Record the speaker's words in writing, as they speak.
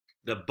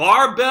The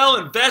barbell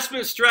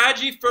investment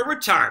strategy for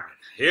retirement.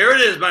 Here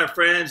it is, my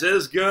friends.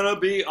 It's going to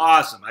be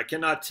awesome. I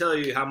cannot tell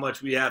you how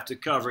much we have to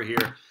cover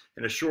here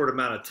in a short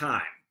amount of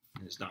time.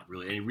 There's not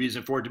really any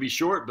reason for it to be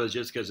short, but it's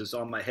just because it's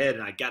on my head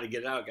and I got to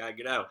get it out, got to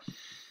get out.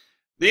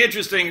 The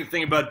interesting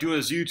thing about doing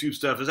this YouTube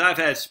stuff is I've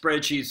had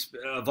spreadsheets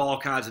of all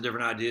kinds of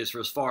different ideas for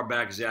as far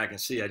back as I can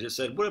see. I just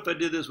said, what if I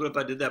did this? What if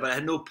I did that? But I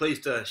had no place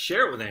to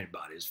share it with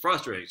anybody. It's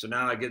frustrating. So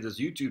now I get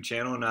this YouTube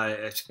channel and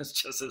it's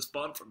just as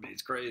fun for me.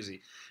 It's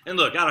crazy. And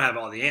look, I don't have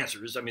all the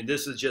answers. I mean,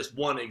 this is just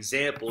one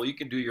example. You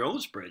can do your own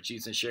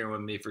spreadsheets and share them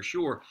with me for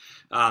sure.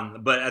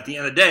 But at the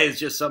end of the day, it's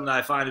just something that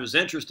I find it was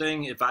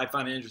interesting. If I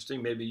find it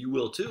interesting, maybe you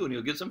will too, and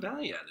you'll get some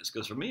value out of this,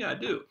 because for me, I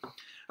do.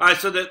 All right,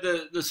 so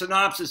the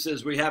synopsis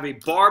is we have a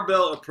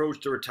barbell approach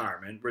to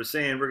retirement. We're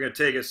saying we're going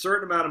to take a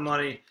certain amount of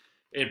money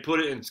and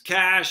put it in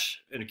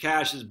cash, and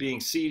cash is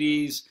being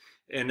CDs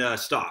and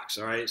stocks.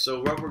 All right,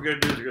 so what we're going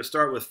to do is we're going to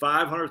start with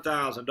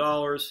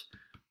 $500,000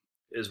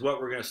 is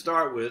what we're going to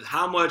start with.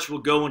 How much will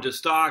go into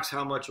stocks?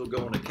 How much will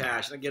go into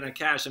cash? And again, on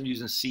cash, I'm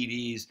using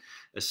CDs,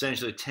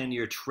 essentially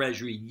 10-year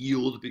treasury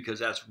yield, because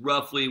that's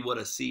roughly what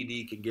a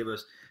CD can give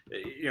us.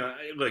 You know,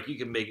 look, you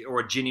can make it, or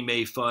a Ginnie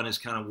Mae fund is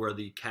kind of where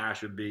the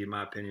cash would be, in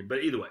my opinion.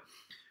 But either way.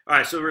 All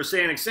right, so we're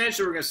saying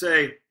essentially we're going to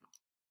say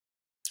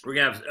we're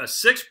going to have a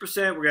 6%.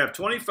 We're going to have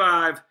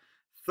 25,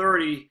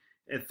 30,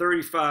 and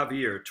 35 a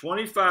year.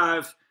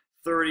 25,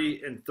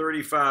 30, and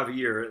 35 a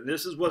year. And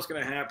this is what's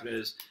going to happen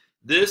is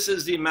this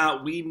is the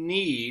amount we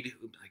need.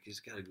 Oops, I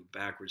just got to go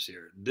backwards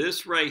here.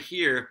 This right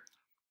here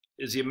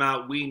is the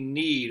amount we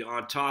need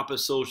on top of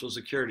Social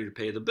Security to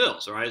pay the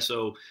bills. All right,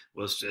 so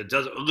well, it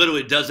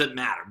literally doesn't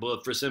matter.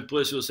 But for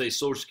simplicity, we'll say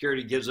Social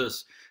Security gives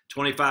us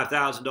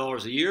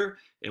 $25,000 a year,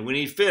 and we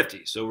need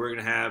 50. So we're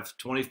going to have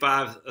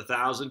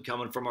 25,000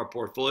 coming from our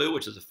portfolio,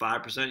 which is a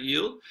 5%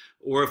 yield.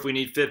 Or if we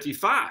need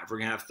 55, we're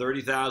going to have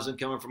 30,000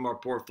 coming from our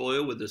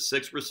portfolio with a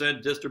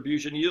 6%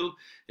 distribution yield.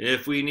 And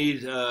if we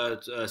need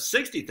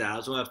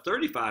 60,000, we'll have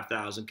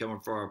 35,000 coming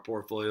from our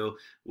portfolio,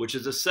 which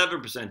is a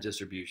 7%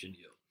 distribution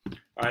yield.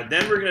 All right,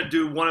 then we're going to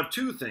do one of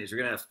two things. We're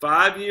going to have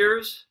 5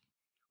 years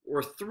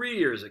or 3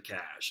 years of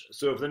cash.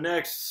 So for the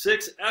next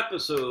 6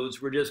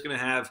 episodes, we're just going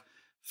to have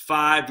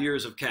 5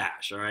 years of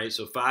cash. All right,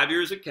 so 5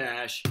 years of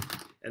cash.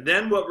 And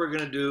then what we're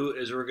going to do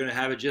is we're going to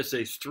have it just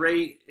a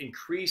straight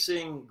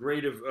increasing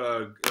rate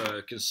of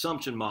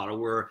consumption model,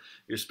 where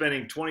you're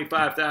spending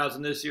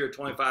 $25,000 this year,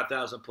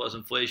 $25,000 plus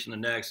inflation the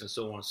next, and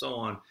so on and so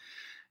on.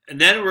 And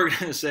then we're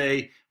going to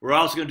say we're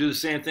also going to do the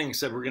same thing,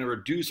 except we're going to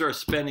reduce our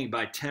spending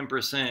by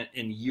 10%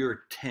 in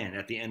year 10,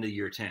 at the end of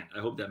year 10. I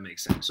hope that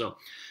makes sense. So, all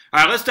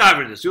right, let's dive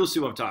into this. You'll see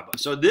what I'm talking about.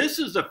 So this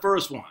is the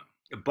first one,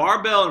 a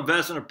barbell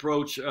investment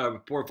approach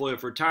portfolio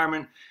for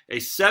retirement, a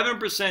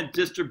 7%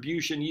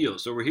 distribution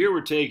yield. So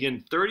we're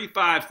taking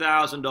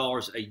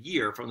 $35,000 a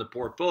year from the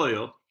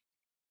portfolio.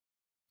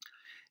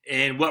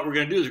 And what we're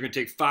going to do is we're going to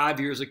take 5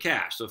 years of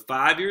cash. So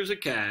 5 years of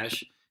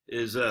cash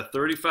is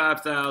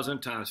 35,000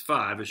 times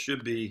 5. It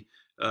should be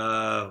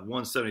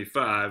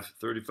 175.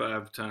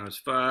 35 times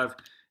 5,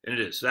 and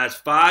it is. So that's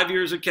 5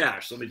 years of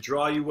cash. So let me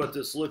draw you what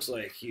this looks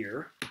like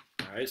here.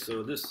 All right,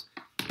 so this,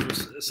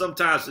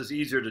 sometimes it's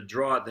easier to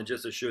draw it than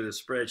just to show the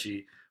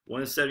spreadsheet.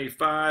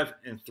 175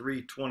 and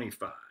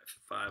 325.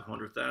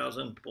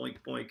 500,000, boink,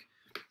 boink.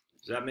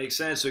 Does that make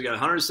sense? So you got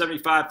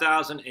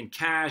 175,000 in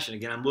cash, and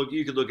again,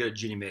 you could look at a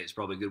Ginnie Mae. It's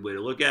probably a good way to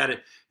look at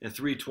it, and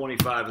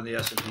 325 in the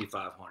S&P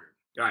 500.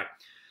 All right.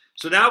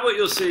 So now what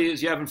you'll see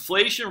is you have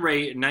inflation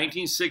rate in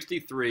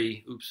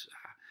 1963. Oops.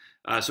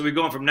 So we're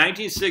going from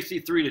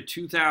 1963 to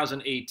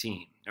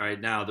 2018. All right.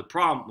 Now the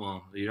problem,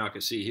 well, you're not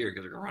going to see here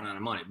because they're going to run out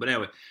of money. But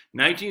anyway,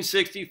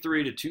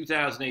 1963 to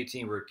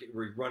 2018, we're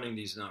running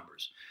these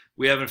numbers.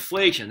 We have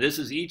inflation. This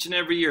is each and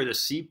every year, the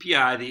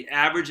CPI, the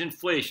average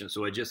inflation.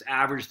 So I just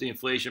averaged the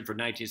inflation for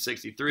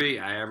 1963.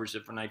 I averaged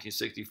it for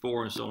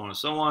 1964, and so on and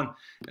so on.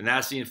 And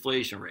that's the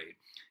inflation rate.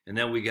 And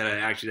then we got to,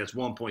 actually that's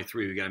 1.3.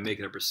 We got to make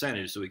it a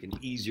percentage so we can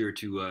easier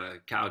to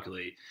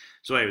calculate.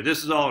 So anyway,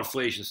 this is all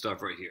inflation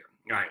stuff right here.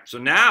 All right, so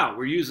now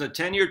we're using the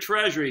 10-year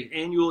treasury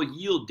annual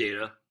yield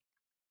data.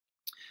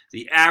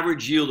 The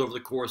average yield over the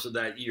course of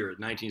that year,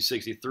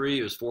 1963,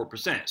 it was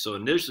 4%. So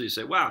initially you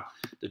say, wow,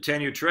 the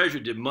 10-year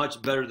treasury did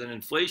much better than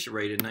inflation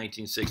rate in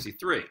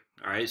 1963.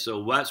 All right,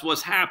 so that's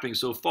what's happening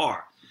so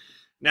far.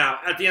 Now,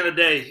 at the end of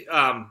the day,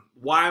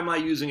 why am I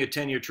using a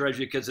 10-year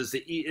treasury? Because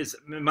it's,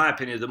 in my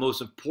opinion, the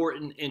most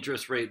important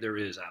interest rate there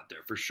is out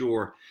there, for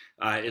sure.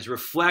 It's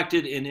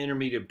reflected in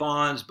intermediate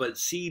bonds, but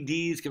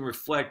CDs can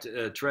reflect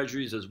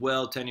treasuries as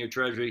well, 10-year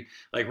treasury.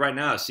 Like right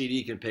now, a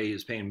CD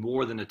is paying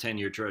more than a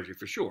 10-year treasury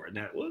for sure. And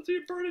that, well, it's the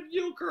inverted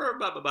yield curve,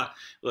 blah, blah, blah.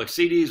 Look,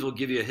 CDs will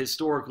give you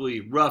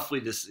historically,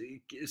 roughly, this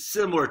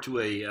similar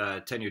to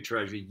a 10-year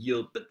treasury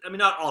yield. But, I mean,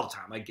 not all the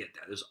time. I get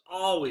that. There's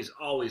always,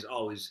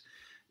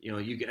 you know,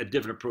 you get a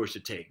different approach to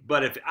take.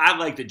 But if I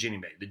like the Ginnie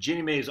Mae. The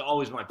Ginnie Mae is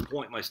always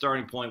my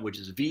starting point, which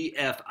is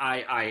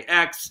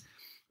VFIIX.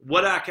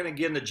 What I can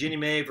get in the Ginnie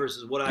Mae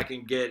versus what I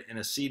can get in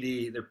a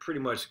CD, they pretty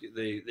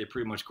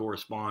much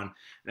correspond.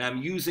 And I'm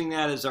using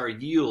that as our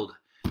yield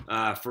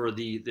for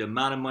the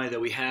amount of money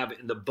that we have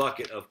in the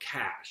bucket of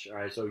cash. All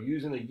right, so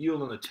using the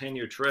yield on the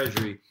 10-year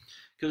treasury,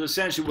 because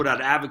essentially what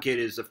I'd advocate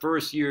is the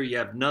first year you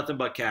have nothing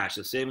but cash,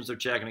 the savings or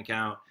checking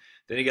account.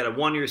 Then you got a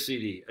 1-year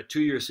CD, a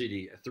 2-year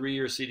CD, a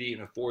 3-year CD,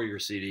 and a 4-year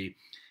CD.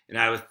 And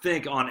I would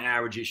think on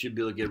average you should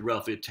be able to get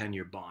roughly a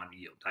 10-year bond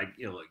yield.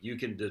 Look, you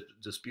can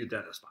dispute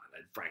that. That's fine. I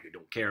frankly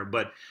don't care.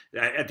 But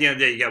at the end of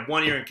the day, you got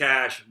 1 year in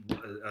cash,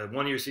 a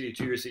 1-year CD,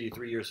 2-year CD,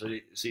 3-year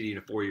CD,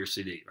 and a 4-year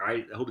CD.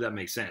 Right? I hope that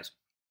makes sense.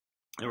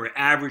 And we're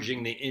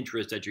averaging the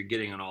interest that you're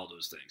getting on all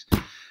those things.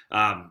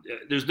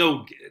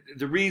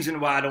 The reason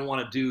why I don't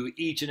want to do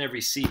each and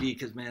every CD,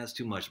 because man, that's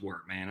too much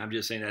work, man. I'm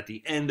just saying at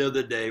the end of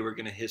the day, we're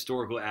going to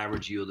historical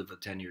average yield of a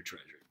 10-year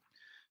treasury.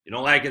 You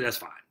don't like it, that's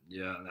fine.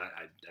 Yeah,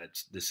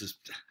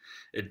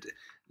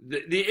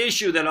 the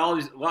issue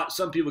that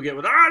some people get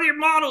with, your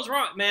model's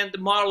wrong. Man, the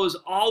model is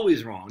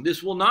always wrong.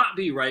 This will not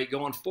be right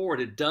going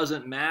forward. It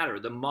doesn't matter.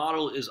 The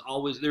model is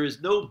always, there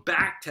is no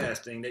back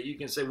testing that you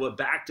can say, well,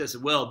 back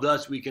tested, well,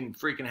 thus we can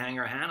freaking hang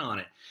our hat on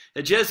it.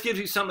 It just gives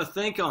you something to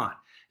think on.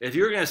 If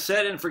you're going to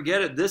set it and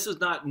forget it, this is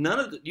not,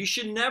 you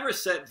should never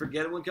set and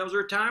forget it when it comes to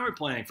retirement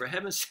planning. For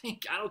heaven's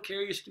sake, I don't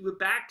care your stupid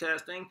back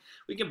testing.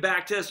 We can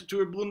back test it to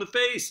we're blue in the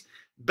face.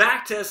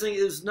 Back testing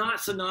is not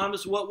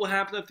synonymous with what will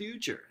happen in the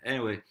future.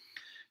 Anyway,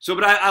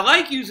 but I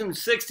like using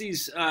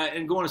 60s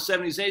and going to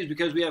 70s, 80s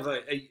because we have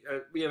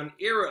an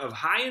era of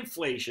high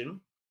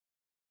inflation.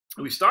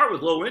 We start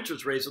with low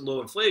interest rates and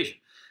low inflation.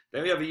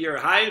 Then we have a year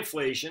of high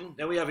inflation.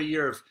 Then we have a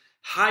year of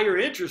higher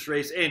interest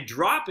rates and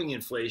dropping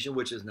inflation,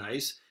 which is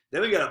nice.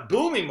 Then we got a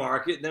booming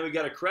market, and then we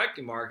got a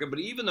correcting market. But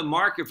even the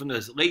market from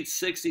the late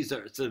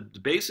 60s to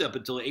basically up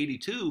until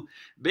 82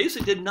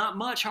 basically did not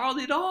much,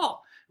 hardly at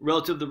all,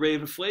 relative to the rate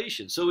of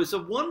inflation. So it's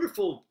a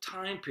wonderful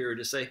time period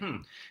to say,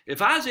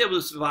 if I was able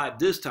to survive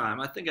this time,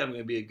 I think I'm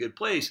going to be in a good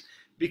place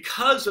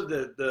because of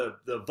the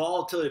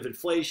volatility of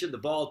inflation, the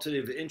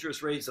volatility of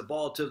interest rates, the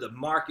volatility of the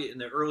market in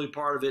the early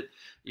part of it.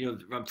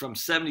 From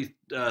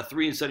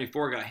 73 and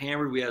 74 got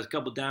hammered. We had a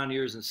couple down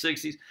years in the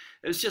 60s.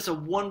 It's just a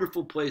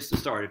wonderful place to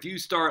start. If you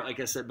start, like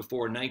I said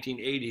before,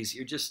 1980s,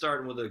 you're just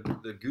starting with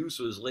the goose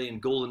was laying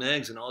golden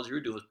eggs, and all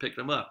you're doing is picking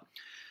them up.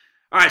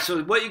 All right,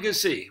 so what you can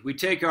see, we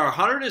take our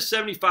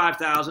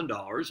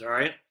 $175,000, all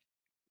right?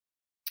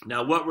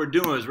 Now what we're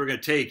doing is we're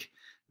going to take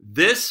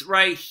this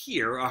right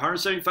here,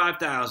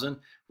 $175,000,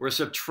 we're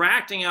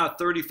subtracting out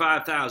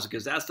 $35,000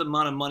 because that's the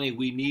amount of money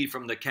we need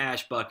from the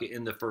cash bucket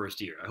in the first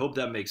year. I hope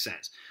that makes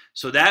sense.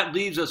 So that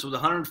leaves us with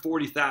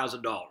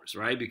 $140,000,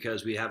 right?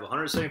 Because we have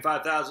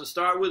 $175,000 to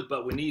start with,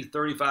 but we need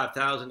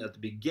 $35,000 at the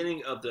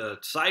beginning of the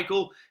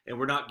cycle, and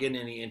we're not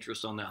getting any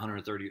interest on that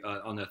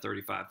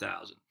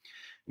 $35,000.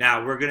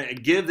 Now, we're going to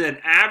give an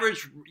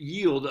average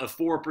yield of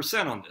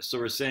 4% on this. So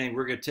we're saying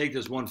we're going to take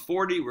this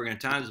 140, we're going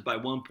to times it by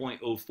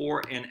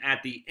 1.04, and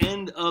at the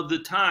end of the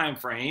time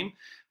frame,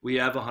 we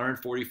have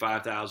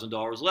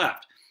 $145,000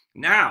 left.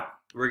 Now,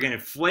 we're going to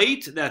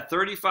inflate that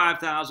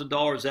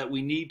 $35,000 that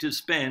we need to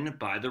spend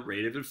by the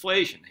rate of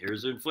inflation.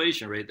 Here's the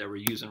inflation rate that we're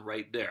using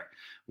right there.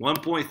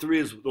 1.3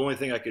 is the only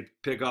thing I could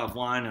pick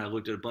offline. I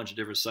looked at a bunch of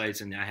different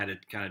sites, and I had to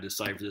kind of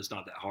decipher this.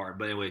 Not that hard.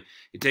 But anyway,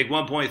 you take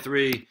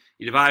 1.3,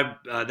 you divide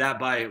that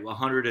by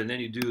 100, and then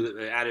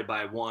you add it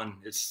by 1.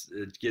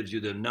 It gives you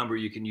the number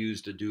you can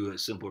use to do a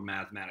simpler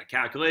mathematical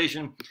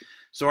calculation.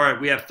 So all right,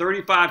 we have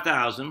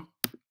 35,000.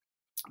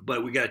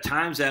 But we got to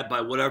times that by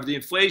whatever the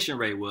inflation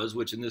rate was,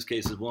 which in this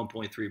case is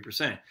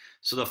 1.3%.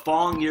 So the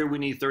following year, we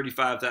need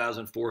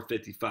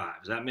 $35,455. Does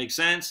that make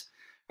sense?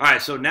 All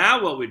right, so now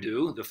what we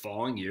do the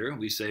following year,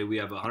 we say we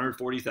have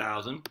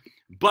 $140,000,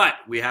 but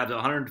we have the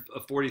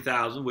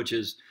 $140,000, which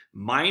is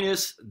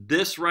minus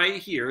this right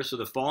here. So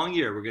the following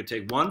year, we're going to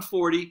take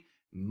 140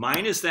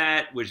 minus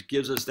that, which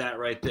gives us that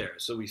right there.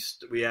 So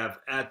we have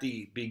at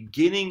the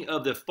beginning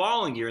of the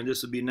following year, and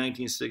this would be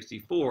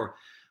 1964,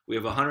 we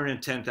have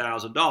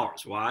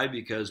 $110,000. Why?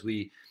 Because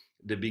the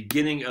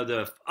beginning of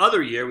the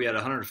other year, we had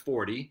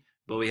 140,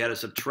 but we had to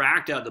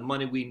subtract out the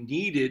money we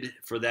needed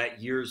for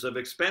that years of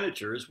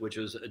expenditures, which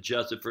was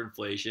adjusted for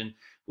inflation,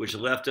 which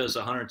left us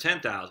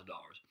 $110,000.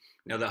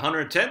 Now, the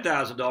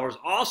 $110,000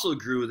 also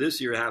grew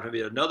this year, happened to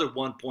be another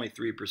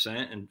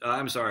 1.3%, and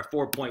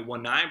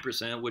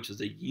 4.19%, which is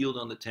the yield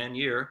on the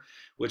 10-year,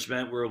 which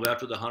meant we're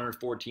left with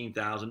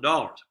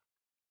 $114,000.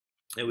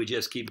 And we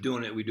just keep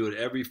doing it. We do it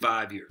every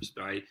 5 years,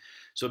 right?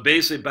 So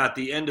basically, about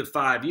the end of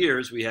 5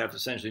 years, we have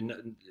essentially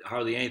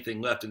hardly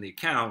anything left in the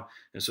account.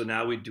 And so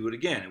now we do it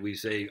again. And we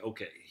say,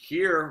 okay,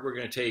 here we're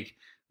going to take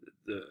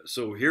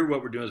so here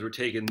what we're doing is we're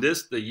taking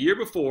this, the year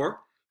before,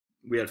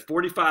 we had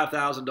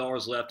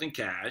 $45,000 left in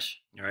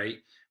cash, right?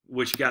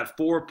 Which got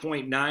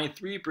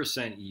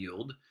 4.93%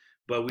 yield,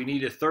 but we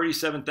needed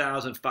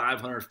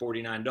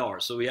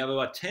 $37,549. So we have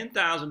about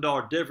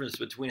 $10,000 difference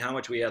between how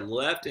much we had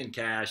left in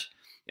cash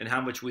and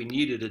how much we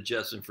needed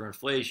adjusting for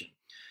inflation.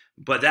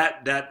 But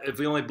that if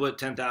we only put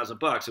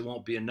 $10,000, it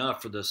won't be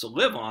enough for us to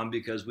live on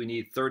because we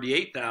need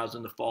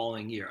 $38,000 the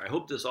following year. I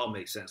hope this all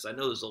makes sense. I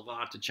know there's a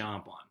lot to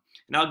chomp on,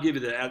 and I'll give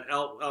you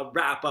I'll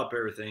wrap up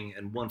everything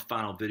in one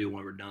final video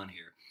when we're done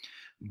here.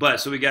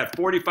 But so we got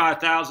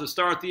 45,000 to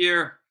start the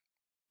year.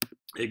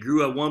 It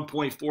grew at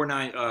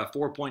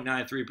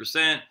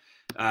 4.93%.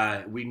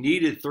 We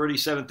needed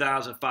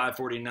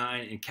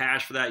 37,549 in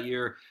cash for that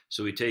year.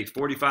 So we take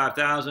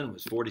 45,000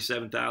 was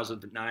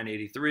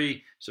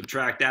 47,983.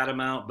 Subtract that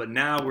amount, but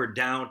now we're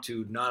down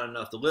to not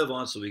enough to live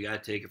on, so we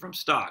got to take it from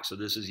stock. So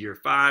this is year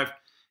 5,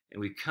 and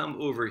we come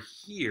over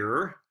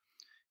here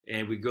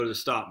and we go to the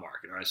stock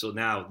market. All right, so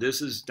now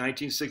this is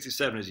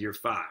 1967 is year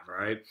 5. All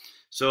right,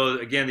 so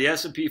again, the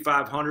S&P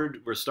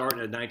 500, we're starting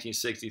at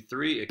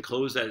 1963. It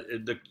closed at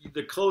the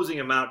closing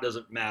amount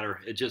doesn't matter.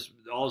 It just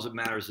all that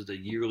matters is the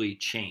yearly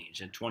change.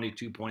 And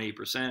 22.8% in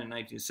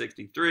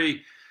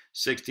 1963,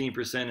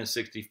 16% in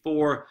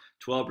 64,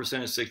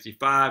 12% in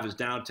 65 is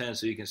down 10.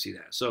 So you can see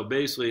that. So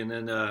basically, and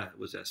then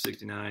was that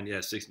 69? Yeah,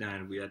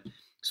 69. We had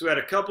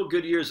a couple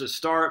good years to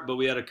start, but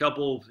we had a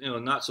couple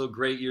not so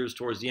great years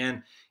towards the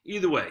end.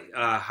 Either way,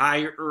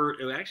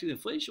 actually, the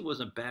inflation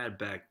wasn't bad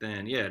back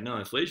then. Yeah, no,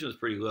 inflation was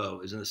pretty low.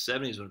 It was in the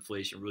 70s when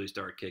inflation really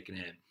started kicking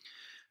in.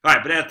 All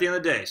right, but at the end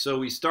of the day, so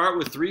we start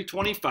with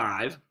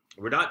 325.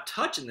 We're not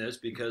touching this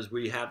because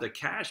we have the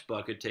cash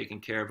bucket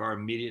taking care of our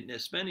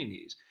immediate spending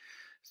needs.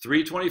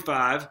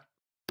 325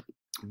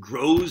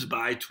 grows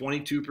by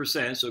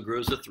 22%, so it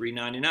grows to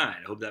 399. I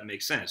hope that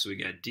makes sense. So we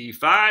got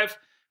D5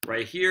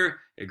 right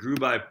here. It grew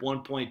by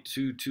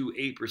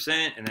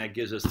 1.228%, and that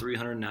gives us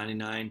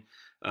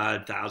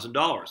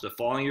 $399,000. The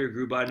following year it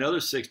grew by another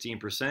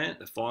 16%.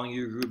 The following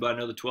year it grew by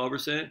another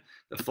 12%.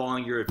 The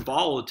following year it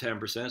followed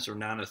 10%, so we're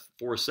now to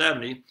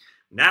 470.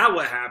 Now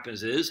what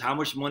happens is, how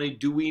much money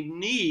do we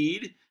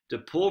need to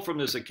pull from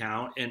this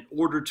account in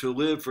order to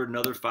live for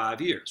another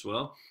 5 years?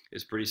 Well,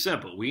 it's pretty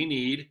simple. We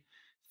need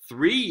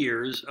 5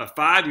 years of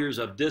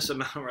this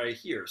amount right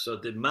here. So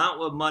the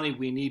amount of money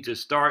we need to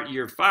start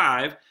year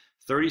 5,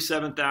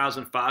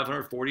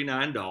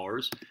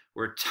 $37,549.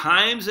 We're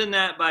timesing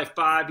that by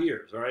 5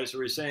 years. All right, so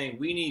we're saying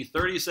we need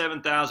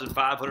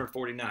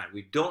 $37,549.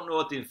 We don't know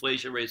what the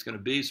inflation rate is going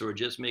to be, so we're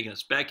just making a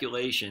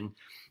speculation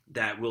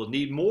that we'll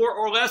need more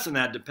or less than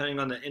that, depending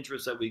on the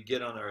interest that we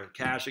get on our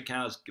cash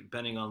accounts,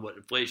 depending on what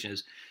inflation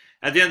is.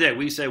 At the end of the day,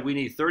 we say we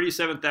need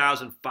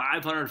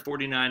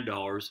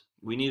 $37,549.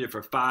 We need it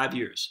for 5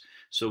 years.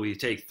 So we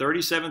take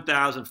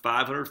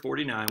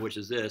 $37,549, which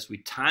is this. We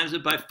times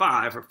it by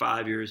 5 for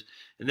 5 years,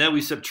 and then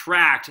we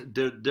subtract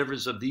the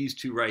difference of these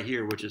two right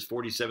here, which is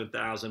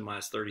 47,000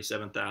 minus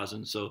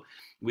 37,000. So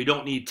we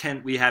don't need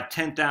 10. We have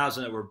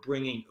 10,000 that we're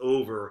bringing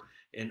over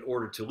in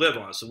order to live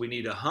on. So we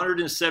need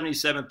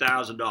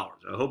 $177,000.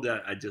 I hope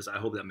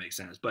that makes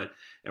sense. And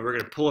we're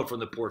going to pull it from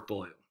the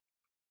portfolio.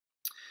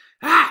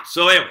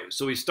 So anyway,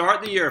 so we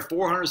start the year at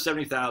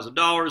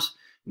 $470,000.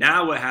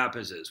 Now what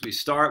happens is we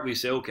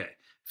say, okay,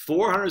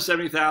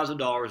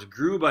 $470,000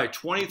 grew by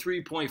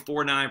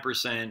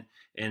 23.49%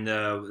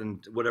 in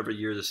whatever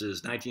year this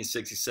is,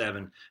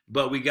 1967.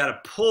 But we got to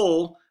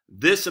pull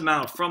this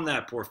amount from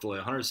that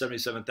portfolio,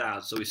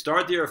 $177,000. So we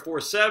start the year at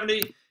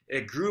 $470,000.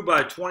 It grew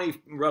by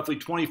roughly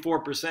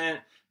 24%.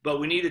 But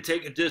we need to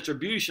take a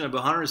distribution of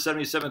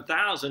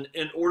 $177,000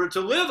 in order to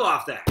live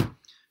off that. All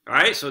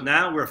right. So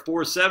now we're at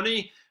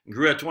 $470,000.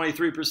 Grew at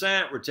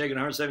 23%. We're taking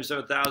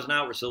 $177,000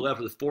 out. We're still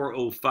left with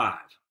 $405,000.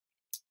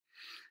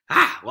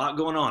 A lot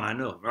going on, I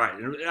know. All right,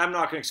 and I'm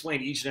not going to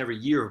explain each and every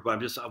year,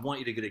 but I want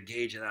you to get a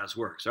gauge of how this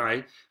works. All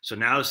right, so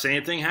now the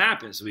same thing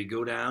happens. So we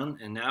go down,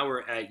 and now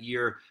we're at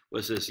year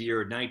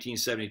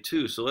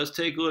 1972. So let's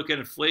take a look at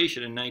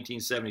inflation in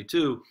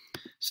 1972.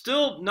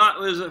 Still not,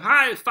 it was a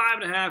high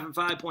 5.5 and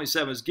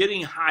 5.7. It's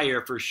getting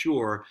higher for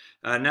sure.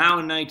 Now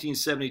in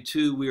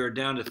 1972, we are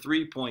down to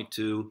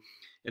 3.2.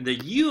 And the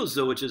yields,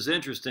 though, which is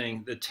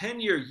interesting, the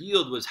 10-year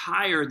yield was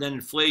higher than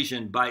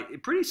inflation by a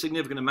pretty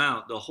significant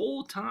amount the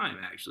whole time,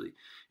 actually,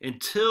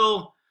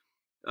 until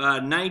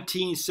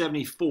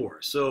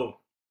 1974. So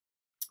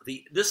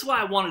this is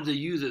why I wanted to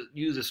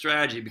use a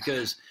strategy,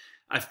 because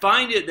I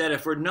find it that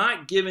if we're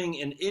not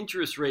giving an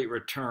interest rate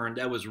return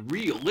that was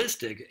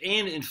realistic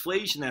and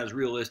inflation that was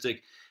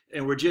realistic,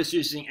 and we're just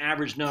using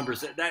average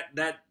numbers,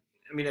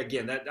 I mean,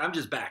 again, I'm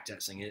just back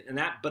testing it,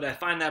 but I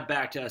find that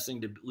back testing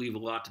to leave a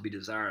lot to be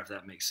desired, if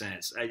that makes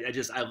sense.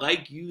 I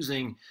like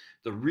using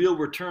the real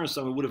return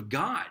someone would have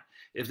got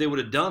if they would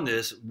have done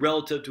this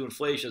relative to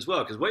inflation as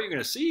well. Because what you're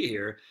going to see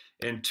here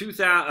in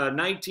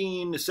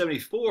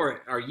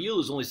 1974, our yield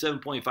is only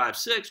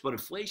 7.56, but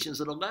inflation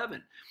is at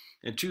 11.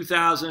 In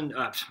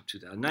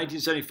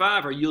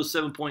 1975, our yield is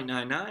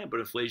 7.99, but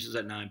inflation is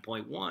at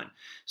 9.1.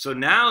 So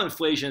now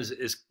inflation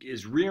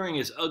is rearing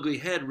its ugly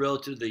head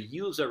relative to the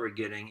yields that we're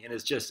getting, and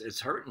it's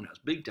hurting us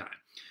big time.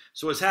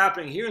 So what's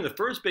happening here in the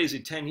first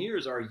basic 10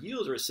 years, our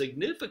yields are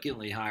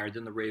significantly higher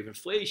than the rate of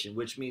inflation,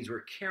 which means we're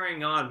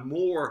carrying on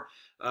more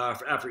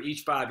after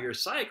each 5-year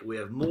cycle. We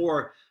have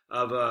more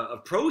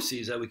of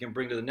proceeds that we can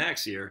bring to the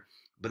next year,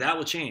 but that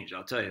will change.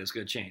 I'll tell you, it's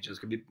going to change.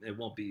 It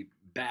won't be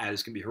bad.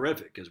 It's going to be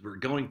horrific because we're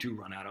going to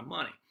run out of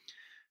money.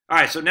 All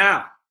right, so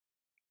now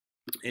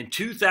in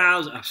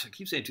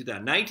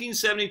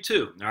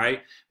 1972, all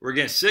right, we're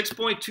getting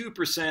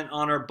 6.2%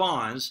 on our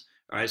bonds.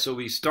 All right, so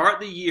we start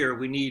the year,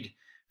 we need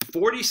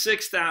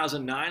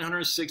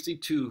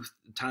 46,962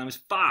 times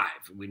 5.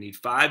 We need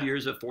 5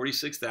 years of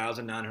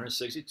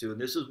 46,962,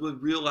 and this is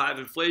with real live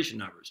inflation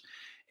numbers.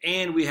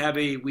 And we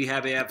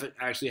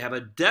actually have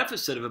a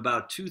deficit of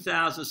about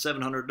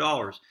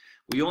 $2,700.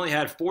 We only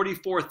had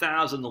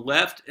 $44,000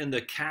 left in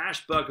the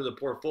cash bucket of the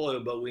portfolio,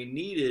 but we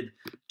needed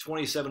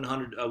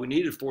 $2,700. We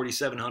needed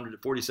 $4,700 to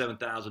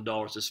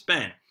 $47,000 to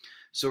spend.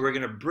 So we're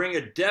going to bring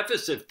a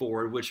deficit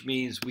forward, which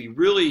means we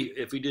really,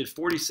 if we did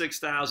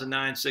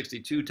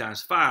 46,962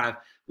 times 5,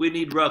 we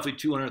need roughly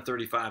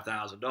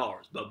 $235,000.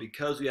 But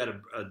because we had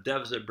a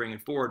deficit bringing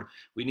forward,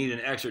 we need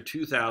an extra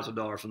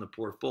 $2,000 from the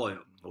portfolio.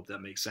 Hope that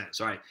makes sense.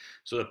 All right.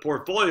 So the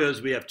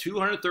portfolios, we have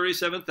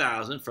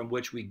 $237,000 from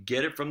which we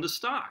get it from the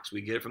stocks.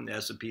 We get it from the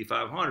S&P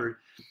 500.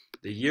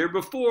 The year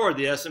before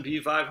the S&P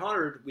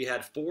 500, we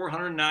had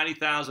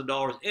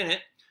 $490,000 in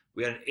it.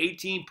 We had an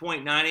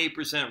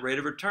 18.98% rate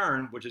of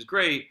return, which is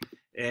great.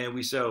 And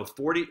we saw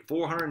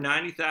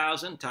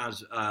 490,000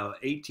 times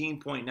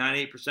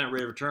 18.98%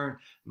 rate of return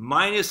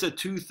minus the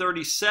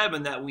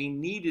 237 that we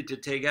needed to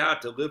take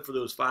out to live for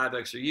those 5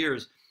 extra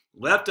years,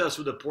 left us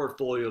with a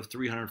portfolio of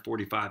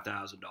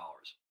 $345,000.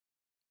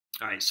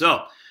 All right,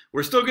 so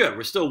we're still good.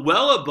 We're still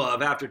well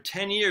above after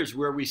 10 years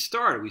where we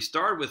started. We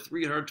started with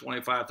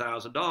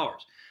 $325,000.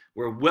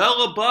 We're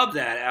well above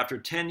that after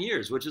 10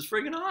 years, which is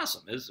freaking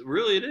awesome.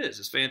 It is.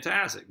 It's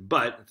fantastic,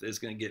 but it's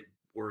going to get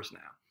worse now.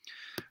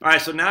 All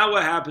right, so now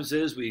what happens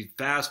is we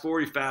fast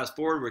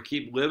forward, we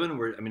keep living.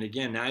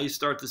 Again, now you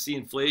start to see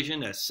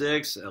inflation at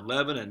 6, at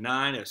 11, at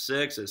 9, at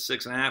 6, at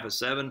 6.5, at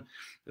 7.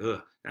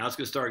 Ugh, now it's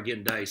going to start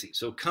getting dicey.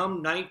 So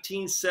come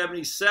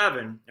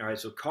 1977, all right,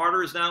 so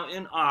Carter is now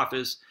in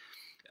office.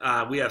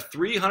 We have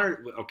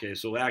 300, okay,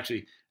 so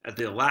actually at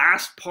the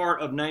last part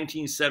of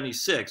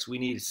 1976, we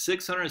need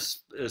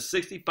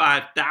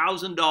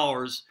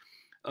 $665,000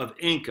 of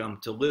income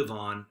to live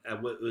on at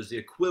what was the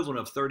equivalent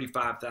of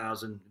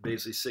 $35,000,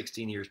 basically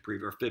 16 years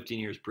previous or 15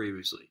 years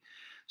previously.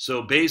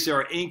 So basically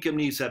our income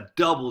needs have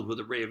doubled with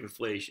the rate of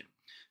inflation.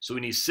 So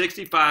we need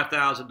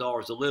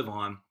 $65,000 to live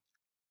on.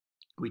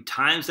 We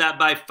times that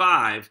by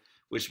 5,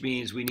 which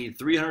means we need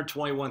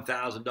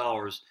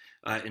 $321,000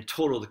 in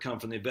total to come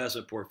from the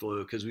investment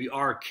portfolio, because we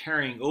are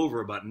carrying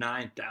over about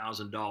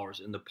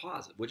 $9,000 in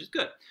deposit, which is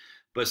good.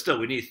 But still,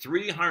 we need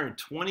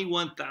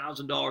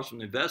 $321,000 from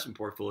the investment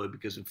portfolio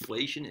because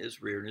inflation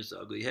is rearing its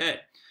ugly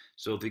head.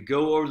 So if we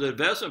go over the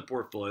investment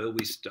portfolio,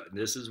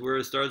 this is where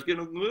it starts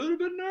getting a little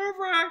bit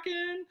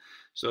nerve-wracking.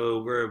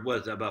 So we're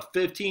about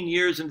 15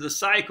 years into the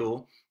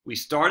cycle. We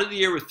started the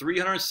year with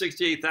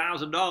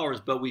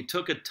 $368,000, but we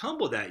took a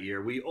tumble that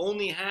year. We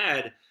only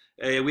had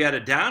a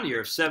down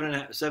year of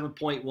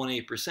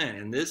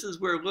 7.18%. And this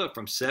is where, look,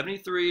 from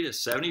 73 to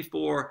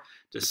 74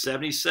 to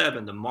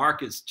 77, the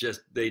markets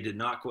they did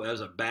not go. That was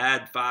a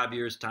bad 5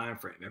 years time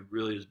frame. It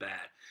really is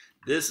bad.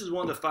 This is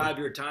one of the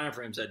 5-year time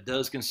frames that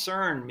does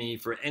concern me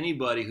for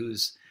anybody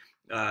who's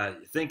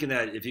thinking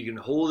that if you can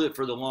hold it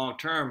for the long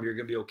term, you're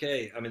going to be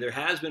okay. There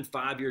has been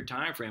 5-year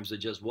time frames that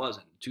just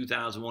wasn't.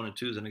 2001 and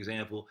 2 is an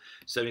example.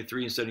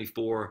 73 and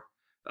 74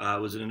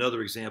 was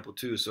another example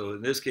too. So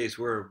in this case,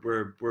 we're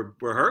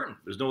hurting.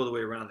 There's no other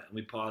way around that. Let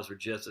me pause for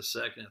just a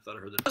second. I thought I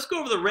heard that. Let's go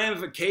over the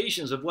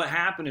ramifications of what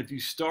happened if you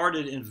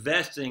started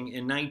investing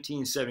in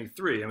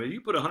 1973. If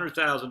you put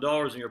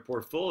 $100,000 in your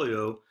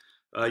portfolio,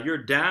 you're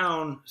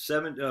down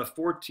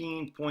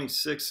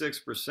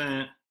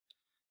 14.66%.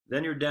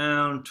 Then you're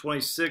down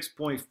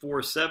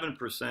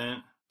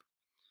 26.47%.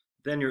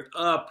 Then you're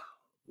up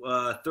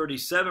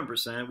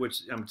 37%,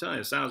 which I'm telling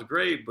you, it sounds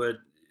great, but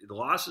the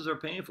losses are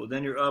painful.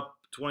 Then you're up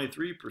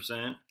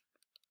 23%.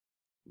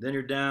 Then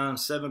you're down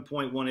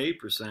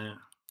 7.18%.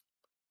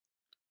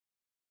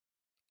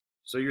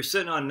 So you're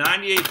sitting on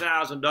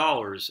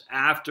 $98,000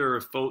 after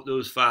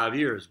those 5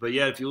 years. But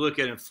yet, if you look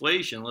at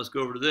inflation, let's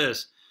go over to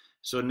this.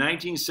 So in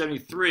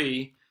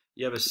 1973,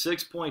 you have a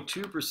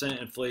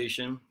 6.2%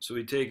 inflation. So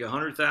we take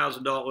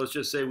 $100,000. Let's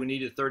just say we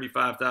needed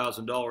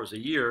 $35,000 a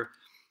year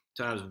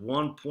times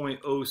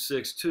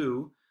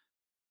 1.062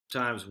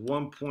 times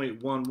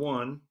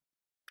 1.11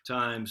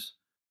 times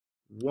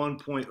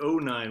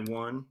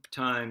 1.091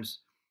 times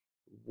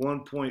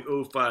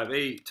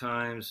 1.058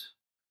 times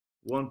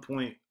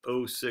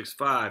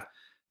 1.065.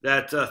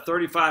 That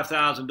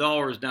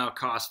 $35,000 now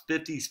costs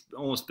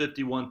almost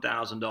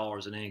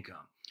 $51,000 in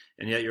income.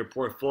 And yet your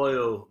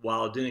portfolio,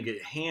 while it didn't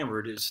get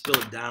hammered, is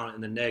still down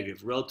in the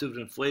negative. Relative to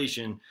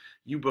inflation,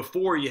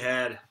 before you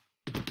had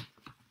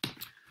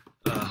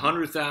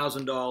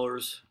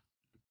 $100,000,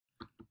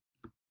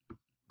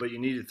 but you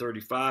needed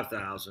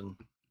 $35,000.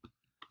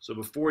 So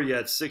before you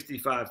had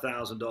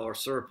 $65,000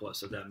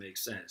 surplus, if that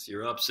makes sense.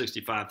 You're up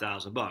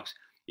 $65,000.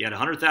 You had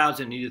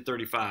 $100,000, needed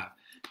 $35,000.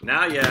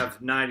 Now you have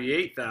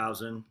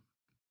 $98,000,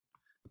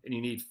 and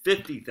you need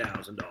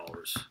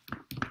 $50,000.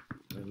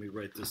 Let me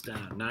write this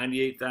down.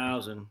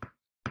 $98,000,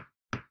 and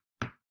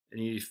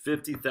you need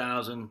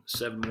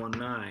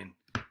 $50,719.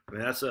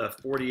 That's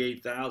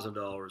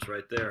 $48,000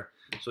 right there.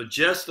 So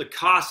just the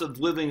cost of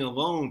living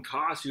alone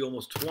costs you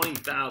almost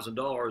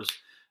 $20,000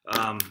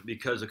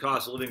 because the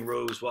cost of living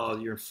rose while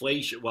your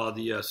inflation, while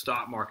the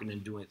stock market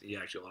didn't do anything. You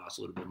actually lost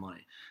a little bit of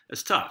money.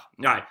 It's tough.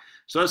 All right,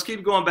 so let's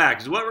keep going back,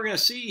 because what we're going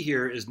to see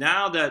here is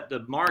now that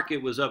the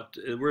market was up,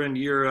 we're in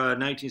year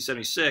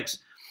 1976.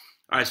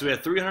 All right, so we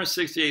had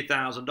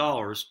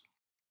 $368,000,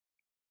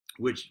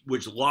 which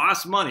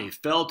lost money,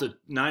 fell to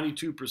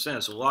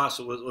 92%. So lost.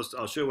 So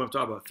I'll show you what I'm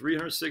talking about.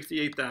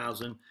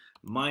 368,000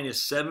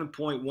 minus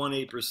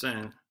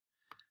 7.18%.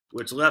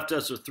 Which left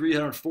us with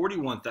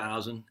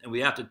 341,000, and we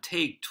have to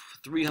take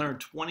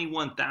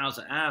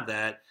 321,000 out of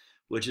that,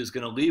 which is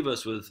going to leave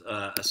us with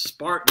a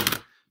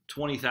Spartan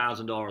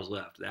 $20,000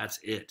 left. That's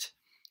it.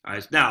 All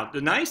right. Now, the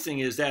nice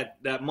thing is that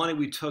that money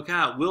we took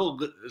out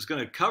is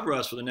going to cover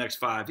us for the next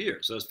 5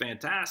 years, so it's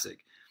fantastic.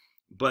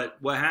 But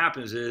what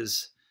happens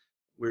is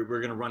we're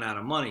going to run out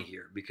of money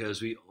here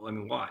because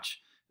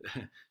watch.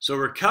 So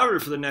we're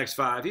covered for the next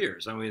 5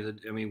 years. I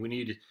mean, we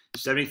need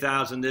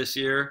 70,000 this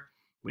year.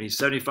 We need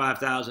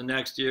 75,000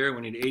 next year.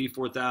 We need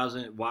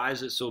 84,000. Why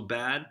is it so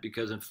bad?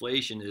 Because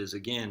inflation is,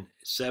 again,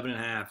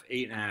 7.5%,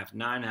 8.5%,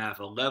 9.5%,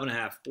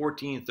 11.5%,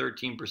 14%,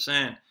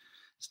 13%.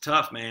 It's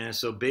tough, man.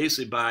 So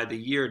basically, by the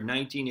year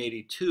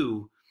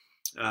 1982,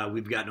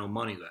 we've got no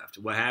money left.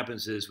 What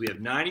happens is we have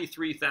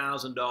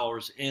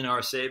 $93,000 in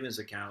our savings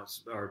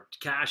accounts, our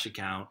cash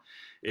account.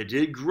 It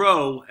did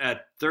grow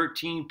at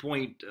 13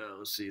 point.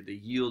 Let's see, the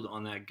yield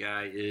on that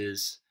guy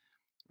is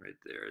right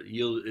there. The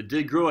yield, it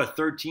did grow at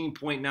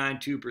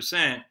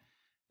 13.92%.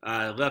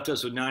 Left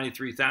us with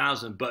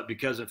 93,000, but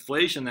because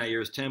inflation that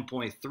year is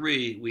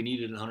 10.3, we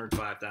needed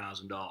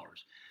 $105,000.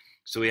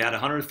 So we had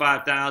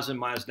 105,000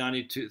 minus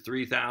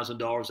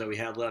 $93,000 that we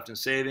had left in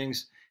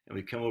savings, and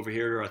we come over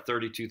here to our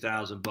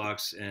 32,000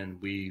 bucks, and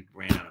we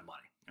ran out of money.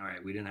 All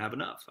right, we didn't have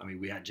enough. I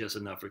mean, we had just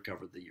enough to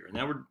cover the year, and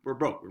now we're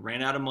broke. We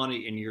ran out of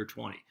money in year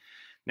 20.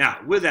 Now,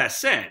 with that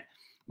said,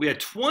 we had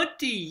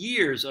 20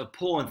 years of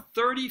pulling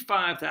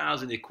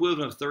 35,000, the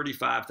equivalent of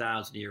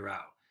 35,000 a year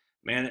out.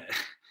 Man,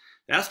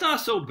 that's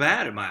not so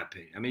bad in my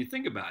opinion. I mean,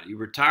 think about it. You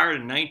retired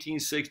in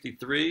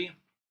 1963.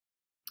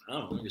 I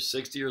don't know, you're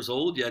 60 years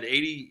old. You have 80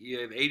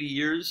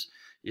 years.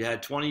 You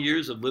had 20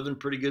 years of living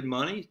pretty good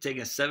money,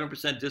 taking a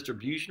 7%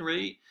 distribution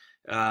rate.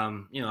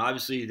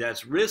 Obviously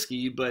that's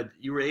risky, but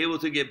you were able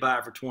to get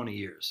by for 20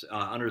 years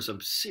under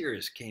some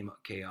serious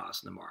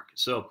chaos in the market.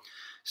 So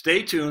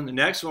stay tuned. The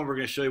next one, we're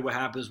going to show you what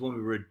happens when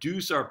we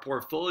reduce our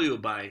portfolio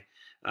by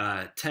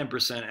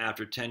 10%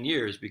 after 10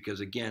 years, because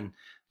again,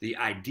 the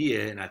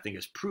idea, and I think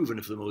it's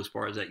proven for the most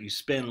part, is that you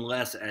spend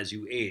less as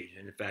you age.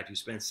 And in fact, you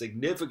spend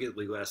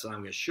significantly less, and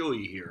I'm going to show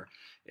you here,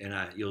 and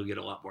you'll get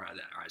a lot more out of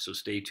that. All right, so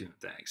stay tuned.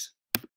 Thanks.